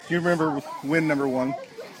you remember win number one?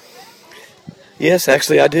 Yes,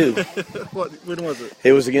 actually I do. When was it?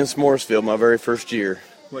 It was against Morrisville, my very first year.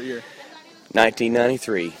 What year?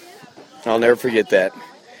 1993. I'll never forget that.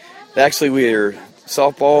 Actually, we were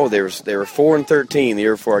softball. They were 4-13 the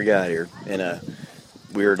year before I got here, and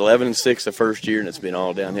we were 11-6 the first year, and it's been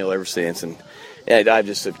all downhill ever since. And I'm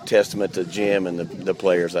just a testament to Jim and the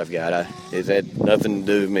players I've got. It had nothing to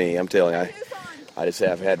do with me. I'm telling you, I just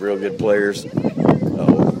have had real good players,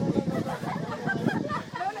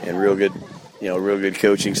 and real good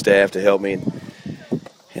coaching staff to help me.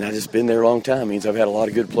 And I've just been there a long time. It means I've had a lot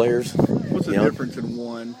of good players. What's the difference in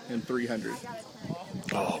 1 and 300?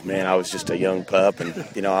 Oh man, I was just a young pup,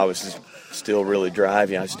 and I was still really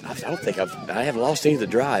driving. I don't think I haven't lost any of the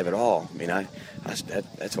drive at all. I mean,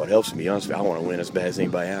 that's what helps me. To be honest with you, I want to win as bad as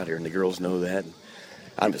anybody out here, and the girls know that.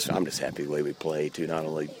 I'm just happy the way we played too. Not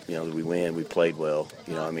only that we win, we played well.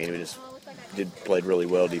 We just played really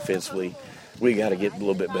well defensively. We got to get a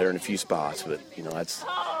little bit better in a few spots, but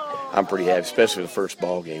I'm pretty happy, especially the first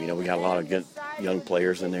ball game. We got a lot of good young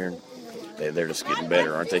players in there. And they're just getting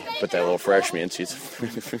better, aren't they? But that little freshman, it's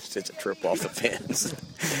a trip off the fence.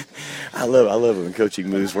 I love it when coaching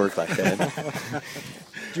moves work like that.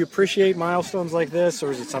 Do you appreciate milestones like this,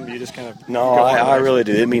 or is it something you just kind of... No, I really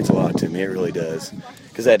do. It means a lot to me. It really does.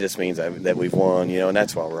 Because that just means that we've won, and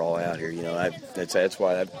that's why we're all out here. That's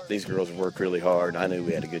why these girls have worked really hard. I knew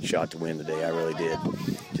we had a good shot to win today. I really did.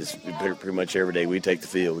 Just pretty much every day we take the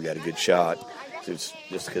field, we got a good shot. It's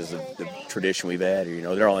just because of the tradition we've had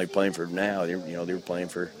here. They're only playing for now. They're playing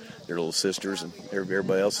for their little sisters, and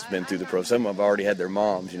everybody else has been through the pro. Some of them have already had their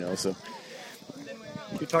moms, So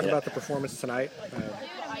you talk about the performance tonight.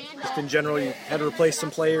 Just in general, you had to replace some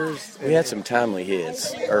players. We had some timely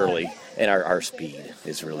hits early, and our speed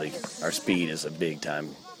is a big time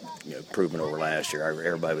improvement over last year.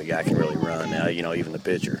 Everybody we got can really run now. Even the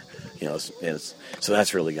pitcher. So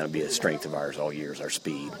that's really going to be a strength of ours all year is our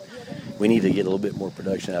speed. We need to get a little bit more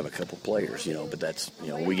production out of a couple players, but that's,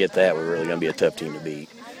 we get that, we're really going to be a tough team to beat.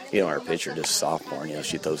 Our pitcher, just sophomore,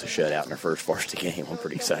 she throws a shutout in her first varsity game. I'm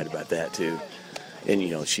pretty excited about that, too.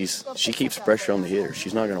 And, she keeps pressure on the hitter.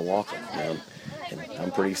 She's not going to walk them, and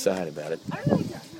I'm pretty excited about it.